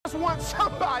want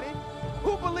somebody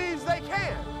who believes they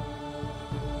can.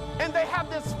 And they have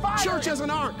this fire. Church is an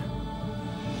ark.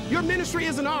 Your ministry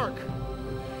is an ark.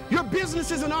 Your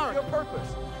business is an ark. Your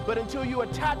purpose. But until you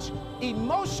attach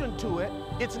emotion to it,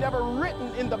 it's never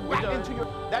written in the back into your...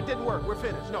 That didn't work. We're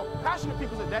finished. No. Passionate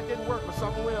people said that didn't work, but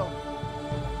something will.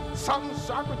 Something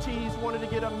Socrates wanted to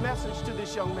get a message to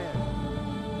this young man.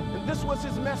 And this was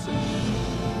his message.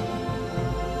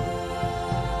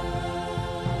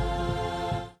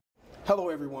 Hello,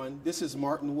 everyone. This is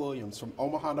Martin Williams from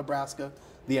Omaha, Nebraska,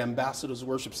 the Ambassadors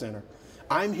Worship Center.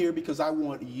 I'm here because I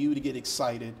want you to get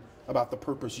excited about the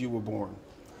purpose you were born.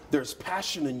 There's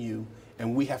passion in you,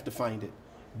 and we have to find it.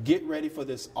 Get ready for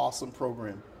this awesome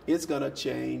program. It's going to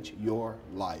change your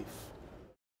life.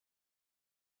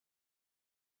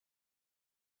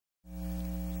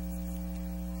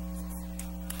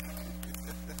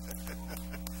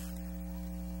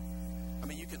 I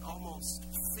mean, you can almost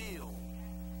feel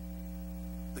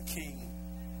the King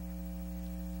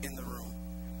in the room.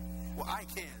 Well, I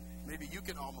can. Maybe you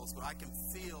can almost, but I can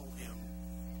feel him.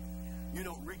 You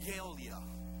know, regalia.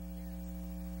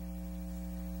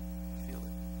 Feel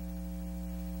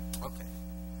it. Okay.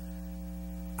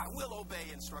 I will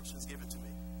obey instructions given to me.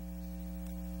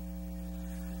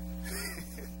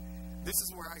 This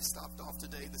is where I stopped off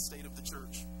today, the state of the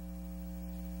church.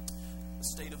 The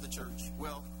state of the church.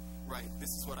 Well, right, this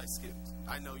is what I skipped.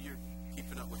 I know you're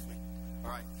keeping up with me. All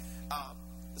right.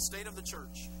 The state of the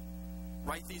church.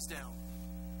 Write these down.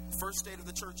 First state of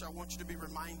the church I want you to be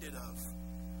reminded of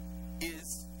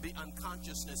is the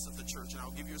unconsciousness of the church. And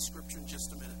I'll give you a scripture in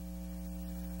just a minute.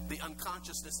 The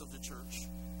unconsciousness of the church.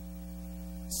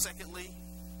 Secondly,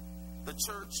 the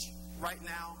church right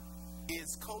now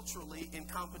is culturally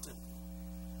incompetent.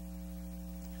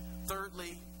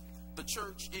 Thirdly, the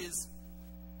church is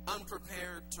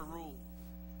unprepared to rule.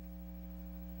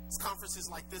 It's conferences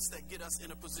like this that get us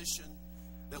in a position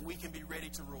that we can be ready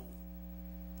to rule.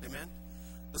 Amen?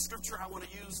 The scripture I want to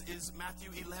use is Matthew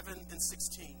 11 and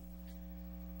 16.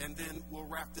 And then we'll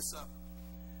wrap this up.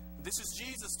 This is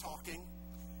Jesus talking.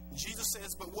 Jesus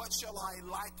says, but what shall I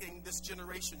liken this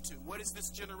generation to? What is this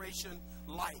generation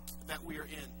like that we are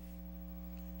in?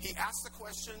 He asked the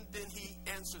question, then he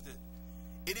answered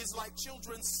it. It is like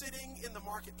children sitting in the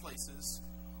marketplaces,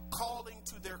 calling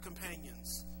to their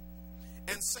companions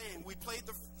and saying, we played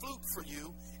the flute for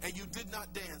you, and you did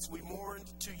not dance. We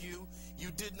mourned to you,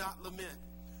 you did not lament.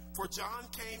 For John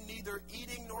came neither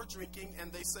eating nor drinking,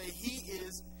 and they say,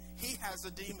 he has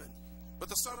a demon. But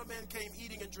the Son of Man came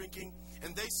eating and drinking,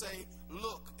 and they say,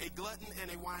 look, a glutton and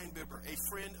a winebibber, a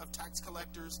friend of tax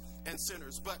collectors and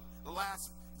sinners. But the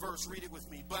last verse, read it with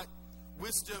me. But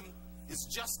wisdom is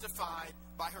justified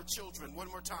by her children. One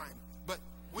more time. But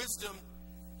wisdom...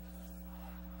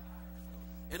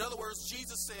 In other words,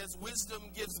 Jesus says wisdom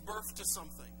gives birth to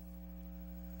something.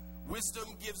 Wisdom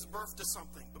gives birth to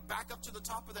something. But back up to the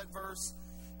top of that verse,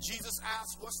 Jesus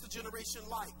asks, what's the generation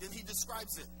like? Then he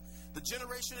describes it. The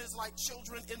generation is like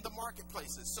children in the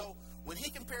marketplaces. So when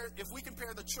if we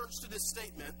compare the church to this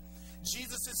statement,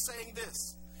 Jesus is saying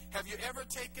this. Have you ever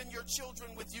taken your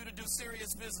children with you to do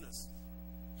serious business?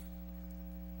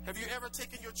 Have you ever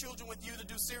taken your children with you to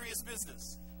do serious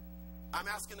business? I'm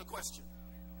asking a question.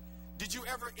 Did you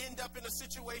ever end up in a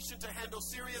situation to handle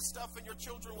serious stuff and your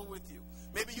children were with you?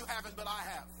 Maybe you haven't, but I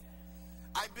have.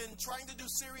 I've been trying to do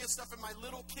serious stuff and my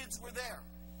little kids were there.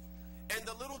 And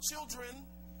the little children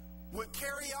would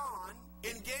carry on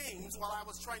in games while I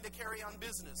was trying to carry on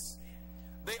business.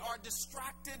 They are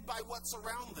distracted by what's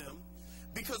around them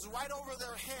because right over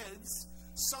their heads,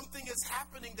 something is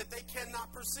happening that they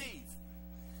cannot perceive.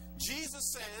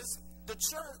 Jesus says the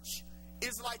church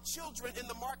is like children in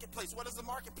the marketplace. What is the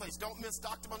marketplace? Don't miss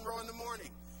Dr. Monroe in the morning.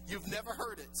 You've never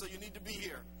heard it, so you need to be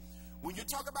here. When you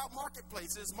talk about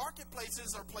marketplaces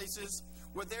are places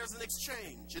where there's an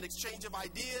exchange of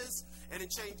ideas, an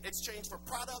exchange for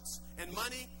products and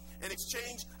money, an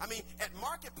exchange. I mean, at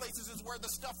marketplaces is where the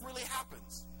stuff really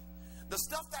happens. The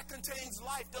stuff that contains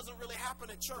life doesn't really happen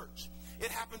at church.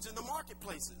 It happens in the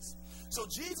marketplaces. So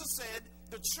Jesus said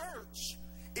the church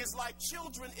is like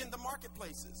children in the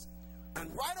marketplaces. And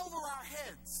right over our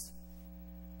heads,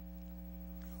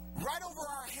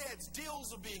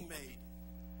 deals are being made.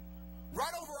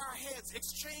 Right over our heads,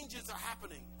 exchanges are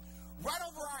happening. Right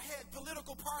over our head,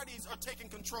 political parties are taking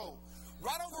control.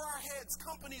 Right over our heads,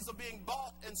 companies are being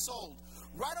bought and sold.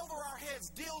 Right over our heads,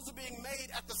 deals are being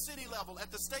made at the city level,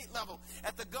 at the state level,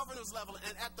 at the governor's level,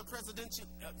 and at the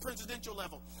presidential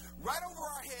level. Right over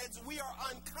our heads, we are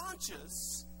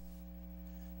unconscious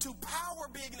to power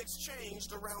being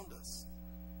exchanged around us.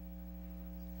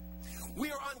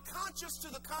 We are unconscious to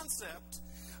the concept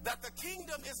That the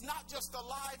kingdom is not just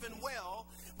alive and well,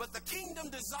 but the kingdom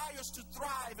desires to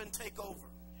thrive and take over.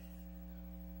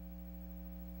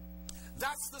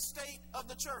 That's the state of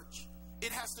the church.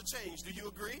 It has to change. Do you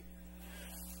agree?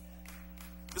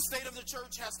 The state of the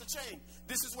church has to change.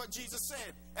 This is what Jesus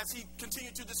said as he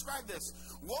continued to describe this.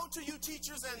 Woe to you,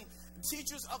 teachers and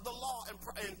teachers of the law and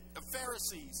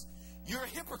Pharisees. You're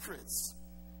hypocrites.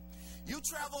 You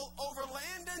travel over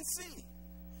land and sea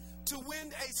to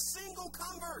win a single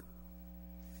convert.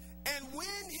 And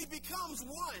when he becomes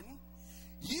one,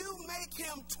 you make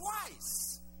him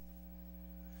twice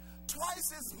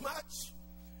as much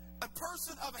a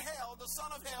person of hell, the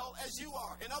son of hell, as you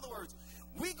are. In other words,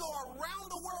 we go around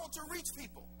the world to reach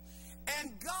people.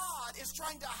 And God is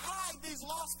trying to hide these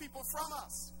lost people from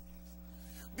us.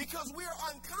 Because we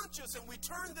are unconscious and we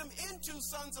turn them into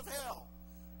sons of hell.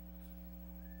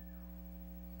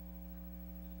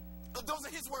 Those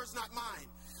are his words, not mine.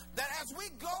 That as we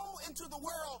go into the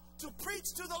world to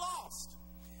preach to the lost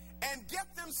and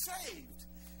get them saved,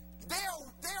 they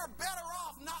are better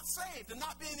off not saved and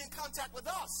not being in contact with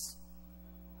us.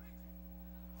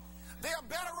 They are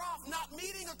better off not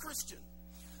meeting a Christian,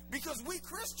 because we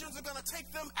Christians are going to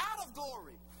take them out of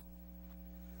glory.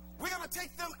 We're going to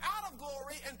take them out of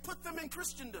glory and put them in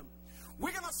Christendom.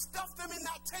 We're going to stuff them in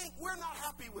that tank we're not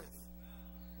happy with.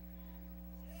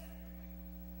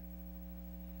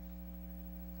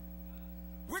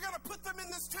 We're going to put them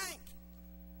in this tank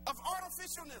of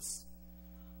artificialness.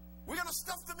 We're going to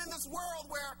stuff them in this world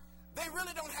where they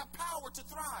really don't have power to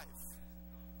thrive.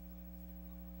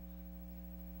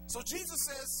 So Jesus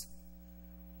says,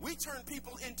 we turn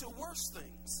people into worse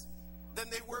things than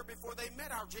they were before they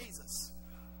met our Jesus.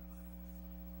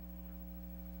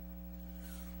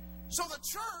 So the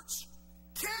church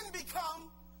can become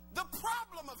the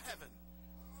problem of heaven.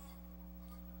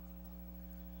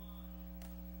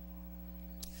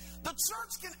 The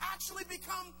church can actually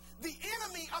become the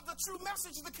enemy of the true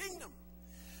message of the kingdom.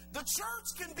 The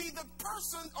church can be the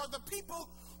person or the people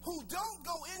who don't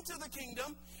go into the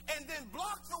kingdom and then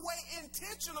block the way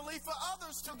intentionally for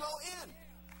others to go in.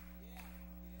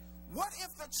 What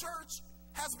if the church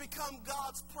has become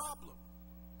God's problem?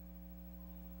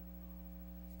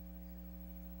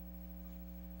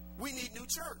 We need new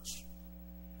church.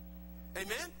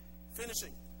 Amen?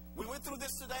 Finishing. We went through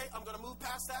this today. I'm going to move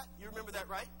past that. You remember that,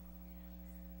 right?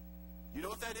 You know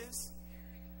what that is?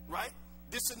 Right?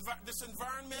 This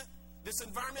environment, this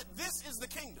is the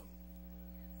kingdom.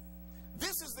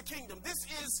 This is the kingdom. This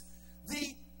is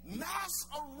the mass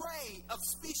array of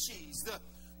species,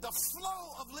 the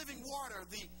flow of living water,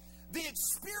 the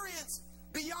experience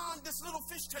beyond this little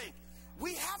fish tank.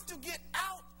 We have to get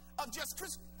out of just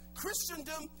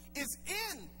Christendom is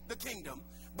in the kingdom,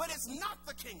 but it's not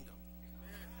the kingdom.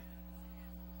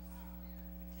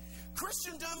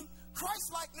 Christendom,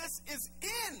 Christ-likeness is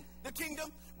in the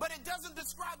kingdom, but it doesn't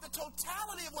describe the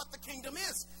totality of what the kingdom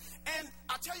is. And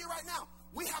I'll tell you right now,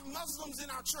 we have Muslims in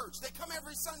our church. They come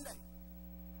every Sunday.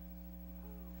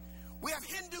 We have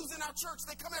Hindus in our church.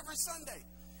 They come every Sunday.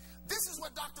 This is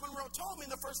what Dr. Monroe told me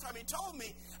the first time he told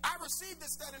me. I received it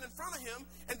standing in front of him,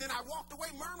 and then I walked away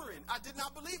murmuring. I did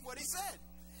not believe what he said.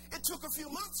 It took a few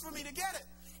months for me to get it.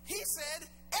 He said,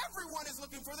 everyone is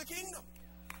looking for the kingdom.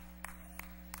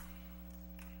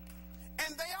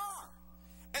 And they are.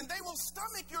 And they will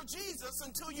stomach your Jesus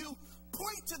until you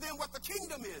point to them what the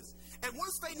kingdom is. And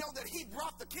once they know that he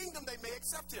brought the kingdom, they may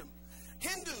accept him.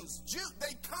 Hindus, Jews,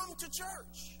 they come to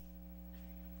church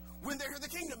when they hear the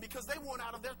kingdom because they want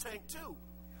out of their tank too.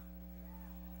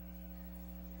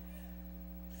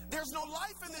 There's no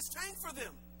life in this tank for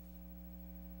them.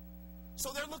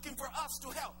 So they're looking for us to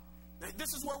help.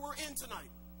 This is where we're in tonight.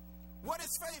 What is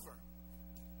favor?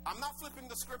 I'm not flipping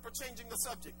the script or changing the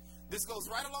subject. This goes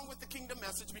right along with the kingdom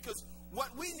message because what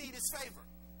we need is favor.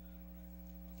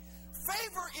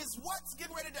 Favor is what's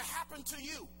getting ready to happen to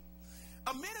you.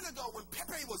 A minute ago when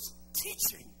Pepe was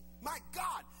teaching, my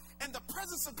God, and the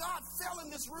presence of God fell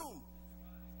in this room,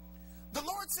 the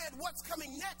Lord said what's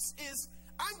coming next is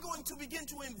I'm going to begin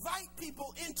to invite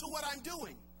people into what I'm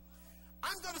doing.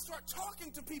 I'm going to start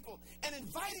talking to people and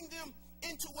inviting them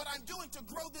into what I'm doing to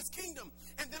grow this kingdom.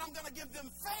 And then I'm going to give them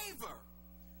favor.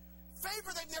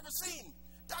 Favor they've never seen.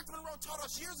 Dr. Monroe taught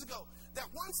us years ago that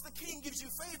once the king gives you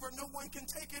favor, no one can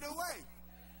take it away.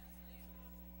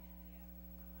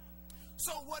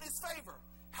 So what is favor?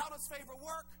 How does favor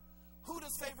work? Who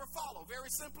does favor follow? Very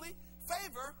simply,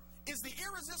 favor is the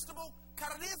irresistible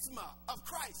charisma of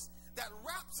Christ that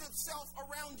wraps itself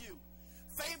around you.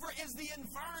 Favor is the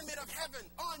environment of heaven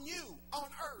on you, on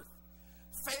earth.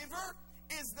 Favor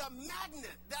is the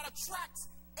magnet that attracts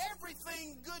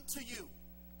everything good to you.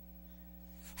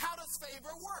 How does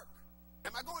favor work?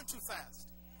 Am I going too fast?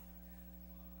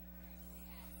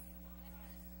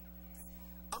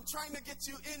 I'm trying to get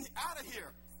you out of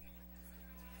here.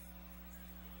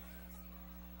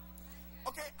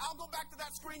 Okay, I'll go back to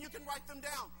that screen. You can write them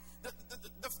down.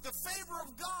 The favor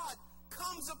of God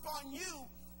comes upon you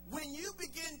when you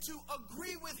begin to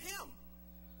agree with Him.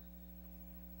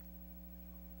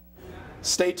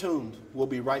 Stay tuned. We'll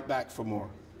be right back for more.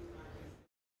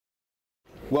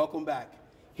 Welcome back.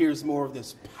 Here's more of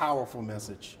this powerful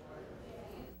message.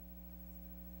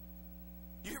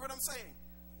 You hear what I'm saying?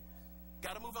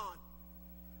 Got to move on.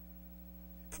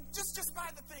 Just buy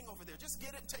the thing over there. Just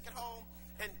get it, take it home,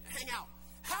 and hang out.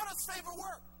 How does favor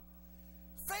work?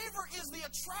 Favor is the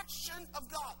attraction of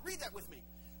God. Read that with me.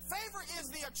 Favor is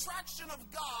the attraction of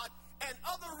God and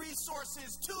other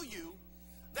resources to you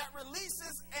that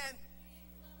releases and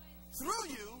through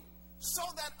you so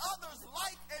that others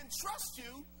like and trust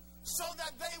you so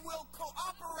that they will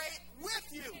cooperate with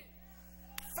you.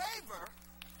 Favor,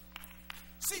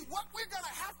 see, what we're going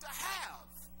to have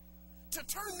to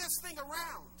turn this thing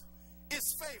around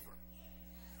is favor.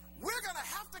 We're going to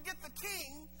have to get the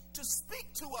king to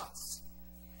speak to us.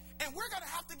 And we're going to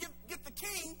have to get the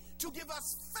king to give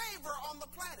us favor on the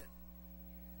planet.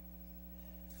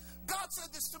 God said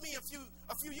this to me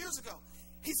a few years ago.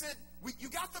 He said, you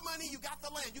got the money, you got the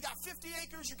land, you got 50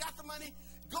 acres, you got the money,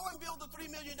 go and build a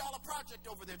 $3 million project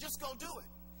over there. Just go do it.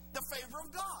 The favor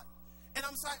of God. And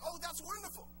I'm saying, oh, that's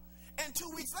wonderful. And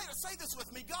 2 weeks later, say this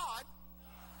with me, God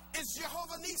is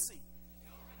Jehovah Nissi.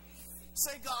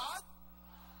 Say God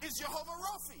is Jehovah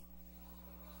Rophi.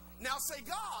 Now say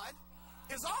God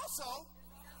is also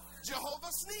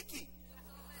Jehovah Sneaky.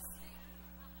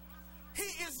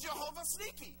 He is Jehovah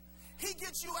Sneaky. He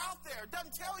gets you out there,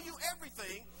 doesn't tell you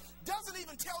everything, doesn't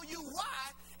even tell you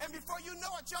why, and before you know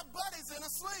it, your buddy's in a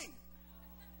sling.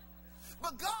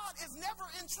 But God is never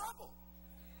in trouble.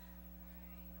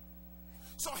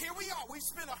 So here we are. We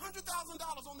spent $100,000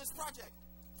 on this project.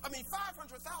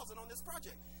 $500,000 on this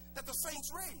project that the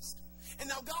saints raised. And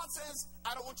now God says,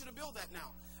 I don't want you to build that now.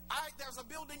 There's a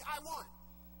building I want.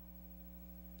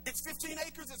 It's 15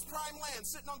 acres. It's prime land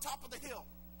sitting on top of the hill.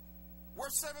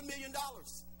 Worth $7 million.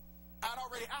 I'd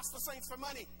already asked the saints for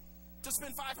money to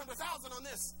spend $500,000 on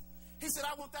this. He said,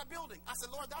 I want that building. I said,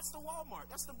 Lord, that's the Walmart.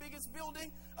 That's the biggest building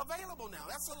available now.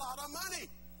 That's a lot of money.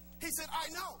 He said,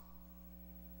 I know.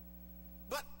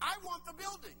 But I want the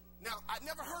building. Now, I'd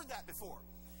never heard that before.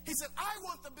 He said, I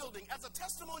want the building as a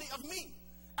testimony of me.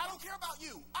 I don't care about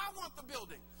you. I want the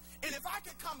building. And if I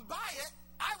could come buy it,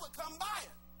 I would come buy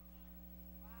it.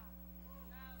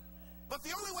 But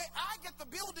the only way I get the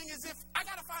building is if I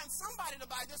got to find somebody to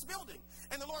buy this building.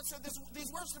 And the Lord said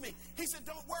these words to me. He said,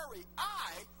 don't worry.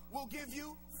 I will give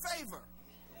you favor.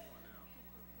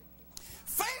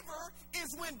 Favor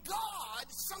is when God,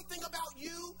 something about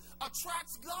you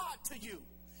attracts God to you.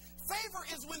 Favor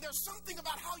is when there's something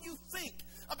about how you think,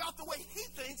 about the way He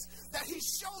thinks, that He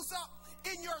shows up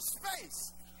in your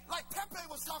space. Like Pepe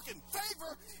was talking,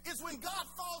 favor is when God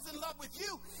falls in love with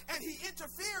you and He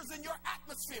interferes in your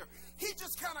atmosphere. He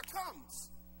just kind of comes.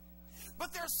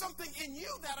 But there's something in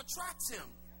you that attracts Him.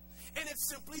 And it's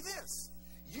simply this.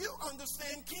 You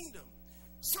understand kingdom.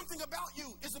 Something about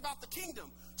you is about the kingdom.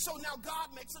 So now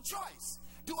God makes a choice.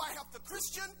 Do I help the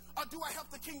Christian or do I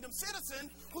help the kingdom citizen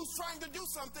who's trying to do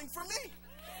something for me?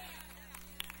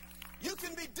 You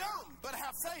can be dumb but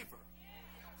have favor.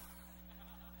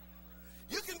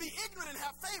 You can be ignorant and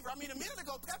have favor. A minute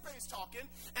ago, Pepe's talking,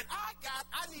 and I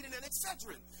needed an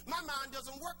Excedrin. My mind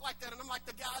doesn't work like that, and I'm like,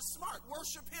 the guy's smart.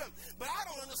 Worship him. But I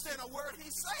don't understand a word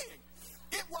he's saying.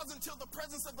 It wasn't until the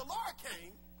presence of the Lord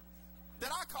came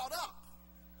that I caught up.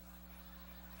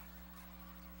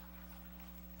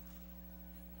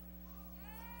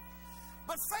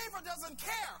 But favor doesn't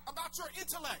care about your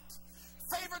intellect.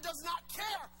 Favor does not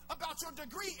care about your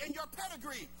degree and your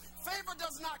pedigree. Favor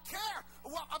does not care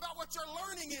about what your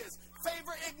learning is.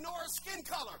 Favor ignores skin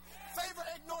color. Favor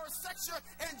ignores sex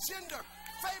and gender.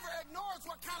 Favor ignores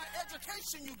what kind of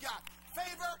education you got.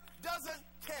 Favor doesn't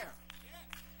care.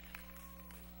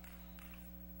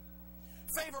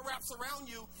 Favor wraps around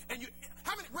you, and you.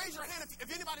 How many? Raise your hand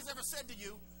if anybody's ever said to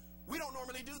you, "We don't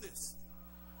normally do this."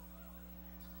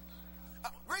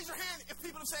 Raise your hand if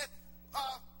people have said,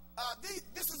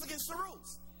 this is against the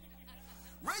rules.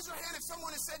 Raise your hand if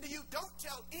someone has said to you, don't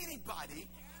tell anybody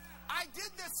I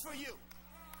did this for you.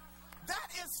 That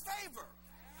is favor.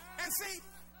 And see,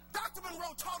 Dr.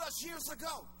 Monroe taught us years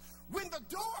ago, when the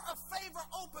door of favor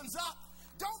opens up,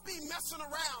 don't be messing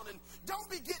around and don't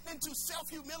be getting into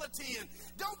self-humility and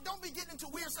don't be getting into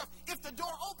weird stuff. If the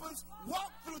door opens,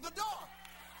 walk through the door.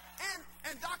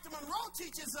 And Dr. Monroe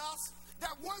teaches us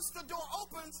that once the door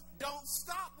opens, don't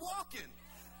stop walking.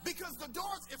 Because the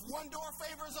doors, if one door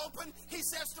favor is open, he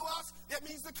says to us, that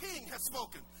means the king has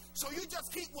spoken. So you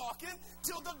just keep walking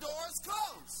till the door is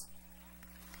closed.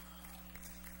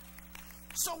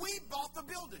 So we bought the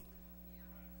building.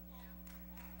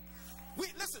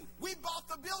 We bought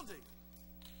the building.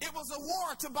 It was a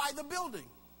war to buy the building.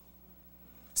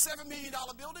 $7 million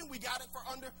building, we got it for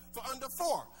under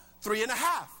 4,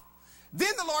 3.5.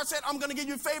 Then the Lord said, I'm going to give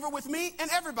you favor with me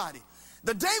and everybody.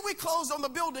 The day we closed on the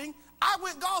building, I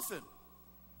went golfing.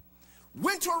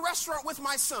 Went to a restaurant with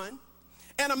my son,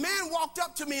 and a man walked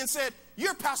up to me and said,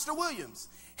 you're Pastor Williams.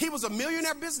 He was a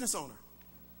millionaire business owner.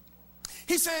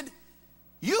 He said,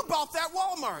 you bought that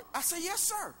Walmart. I said, yes,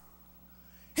 sir.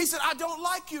 He said, I don't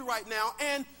like you right now,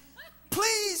 and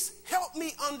please help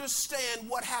me understand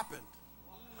what happened.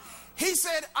 He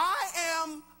said, I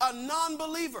am a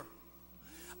non-believer.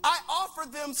 I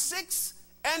offered them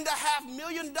 $6.5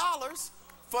 million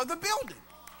for the building.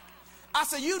 I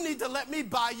said, you need to let me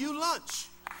buy you lunch.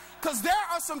 Because there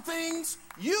are some things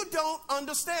you don't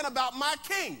understand about my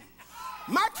king.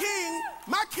 My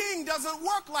king doesn't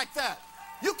work like that.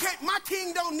 My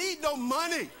king don't need no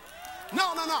money.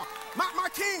 No. My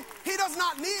king, he does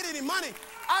not need any money.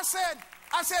 I said,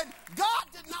 God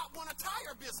did not want a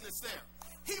tire business there.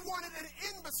 He wanted an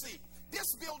embassy.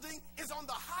 This building is on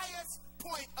the highest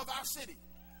point of our city.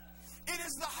 It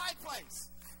is the high place.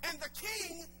 And the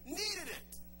king needed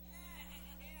it.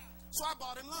 So I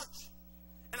bought him lunch.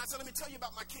 And I said, let me tell you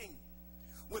about my king.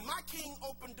 When my king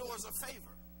opened doors of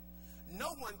favor,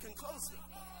 no one can close them.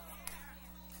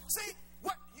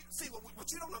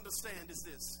 What you don't understand is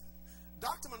this.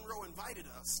 Dr. Monroe invited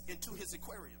us into his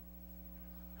aquarium.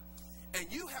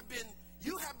 And your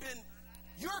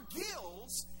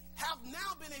gills have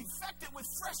now been infected with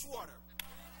fresh water.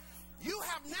 You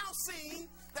have now seen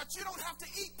that you don't have to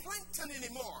eat plankton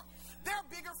anymore. There are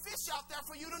bigger fish out there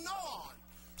for you to gnaw on.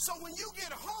 So when you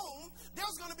get home,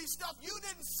 there's going to be stuff you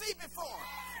didn't see before.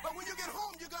 But when you get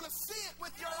home, you're going to see it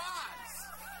with your eyes.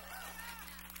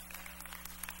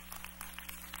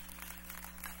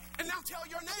 And now tell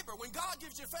your neighbor, when God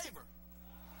gives you favor,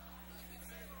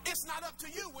 it's not up to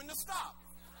you when to stop.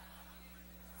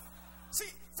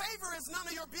 See, favor is none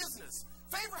of your business.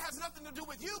 Favor has nothing to do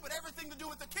with you, but everything to do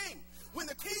with the king. When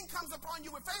the king comes upon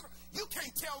you with favor, you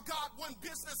can't tell God one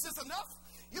business is enough.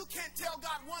 You can't tell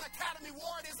God one Academy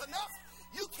Award is enough.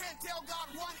 You can't tell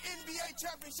God one NBA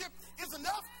championship is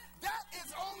enough. That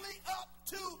is only up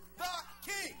to the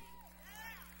king.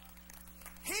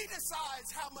 He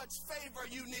decides how much favor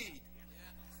you need.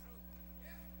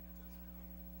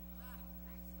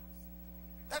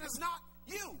 That is not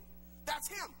you. That's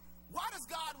him. Why does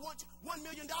God want you? $1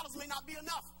 million may not be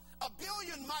enough. $1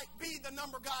 billion might be the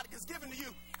number God has given to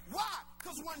you. Why?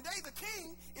 Because one day the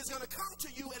king is going to come to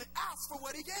you and ask for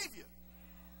what he gave you.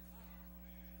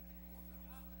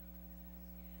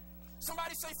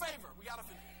 Somebody say favor. We got to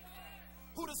finish.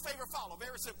 Who does favor follow?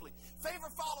 Very simply.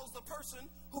 Favor follows the person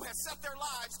who has set their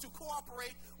lives to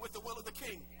cooperate with the will of the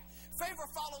king. Favor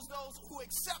follows those who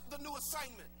accept the new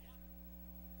assignment.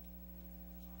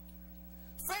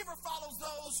 Favor follows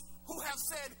those who have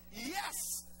said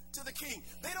yes to the king.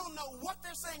 They don't know what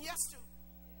they're saying yes to.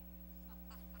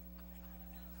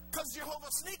 Because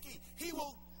Jehovah's sneaky. He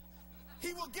will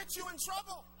get you in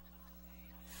trouble.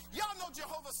 Y'all know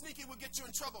Jehovah sneaky will get you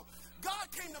in trouble. God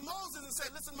came to Moses and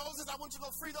said, listen, Moses, I want you to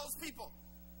go free those people.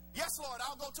 Yes, Lord,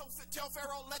 I'll go tell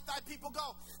Pharaoh, let thy people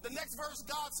go. The next verse,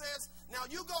 God says, now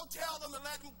you go tell them to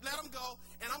let them go,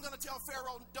 and I'm going to tell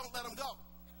Pharaoh, don't let them go.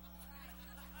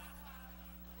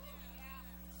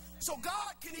 So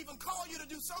God can even call you to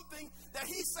do something that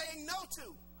he's saying no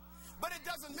to. But it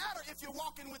doesn't matter if you're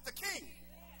walking with the king.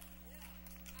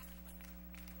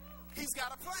 He's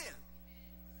got a plan.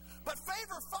 But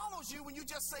favor follows you when you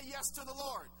just say yes to the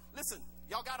Lord. Listen,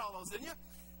 y'all got all those, didn't you?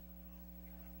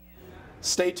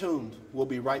 Stay tuned. We'll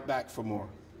be right back for more.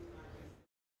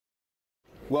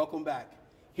 Welcome back.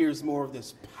 Here's more of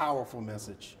this powerful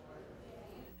message.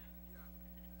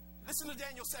 Listen to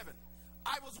Daniel 7.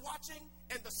 I was watching,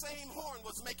 and the same horn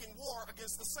was making war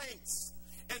against the saints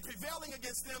and prevailing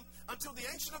against them until the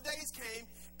Ancient of Days came,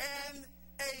 and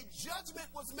a judgment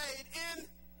was made in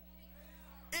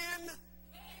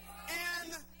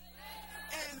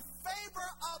favor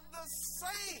of the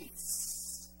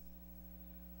saints.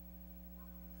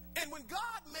 And when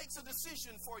God makes a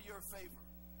decision for your favor,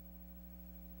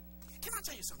 can I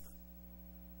tell you something?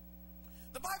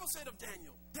 The Bible said of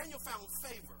Daniel, Daniel found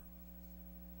favor,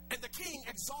 and the king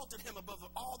exalted him above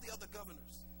all the other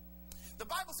governors. The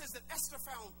Bible says that Esther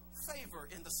found favor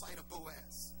in the sight of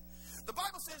Boaz. The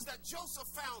Bible says that Joseph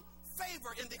found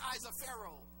favor in the eyes of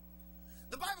Pharaoh.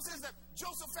 The Bible says that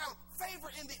Joseph found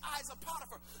favor in the eyes of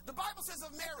Potiphar. The Bible says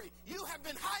of Mary, you have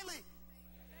been highly.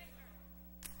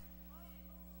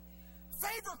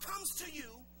 Favor comes to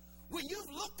you when you've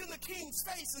looked in the king's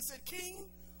face and said, King,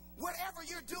 whatever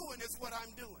you're doing is what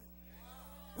I'm doing.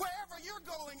 Wherever you're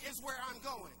going is where I'm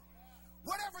going.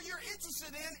 Whatever you're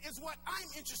interested in is what I'm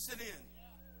interested in.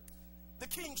 The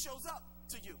king shows up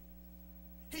to you.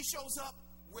 He shows up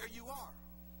where you are.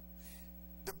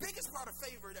 The biggest part of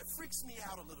favor that freaks me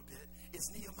out a little bit is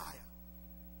Nehemiah.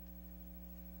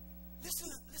 Listen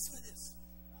to this.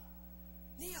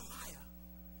 Nehemiah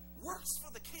works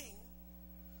for the king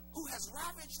who has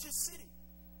ravaged his city.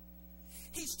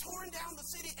 He's torn down the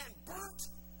city and burnt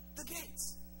the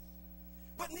gates.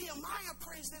 But Nehemiah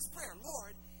prays this prayer,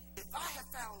 Lord, if I have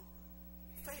found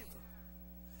favor,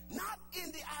 not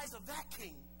in the eyes of that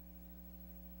king.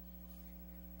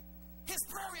 His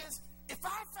prayer is, if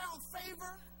I found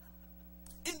favor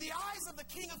in the eyes of the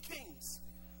King of Kings,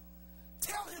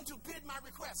 tell him to bid my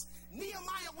request.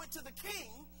 Nehemiah went to the king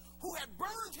who had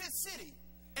burned his city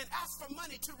and asked for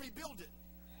money to rebuild it.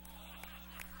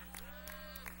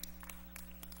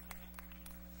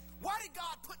 Why did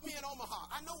God put me in Omaha?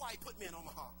 I know why he put me in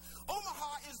Omaha.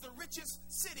 Omaha is the richest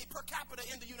city per capita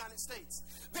in the United States.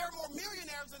 There are more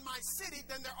millionaires in my city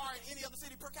than there are in any other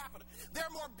city per capita. There are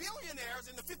more billionaires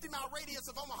in the 50-mile radius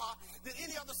of Omaha than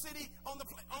any other city on the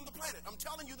planet. I'm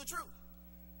telling you the truth.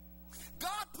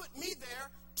 God put me there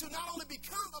to not only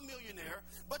become a millionaire,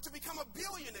 but to become a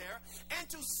billionaire and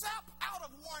to sap out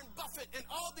of Warren Buffett and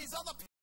all these other people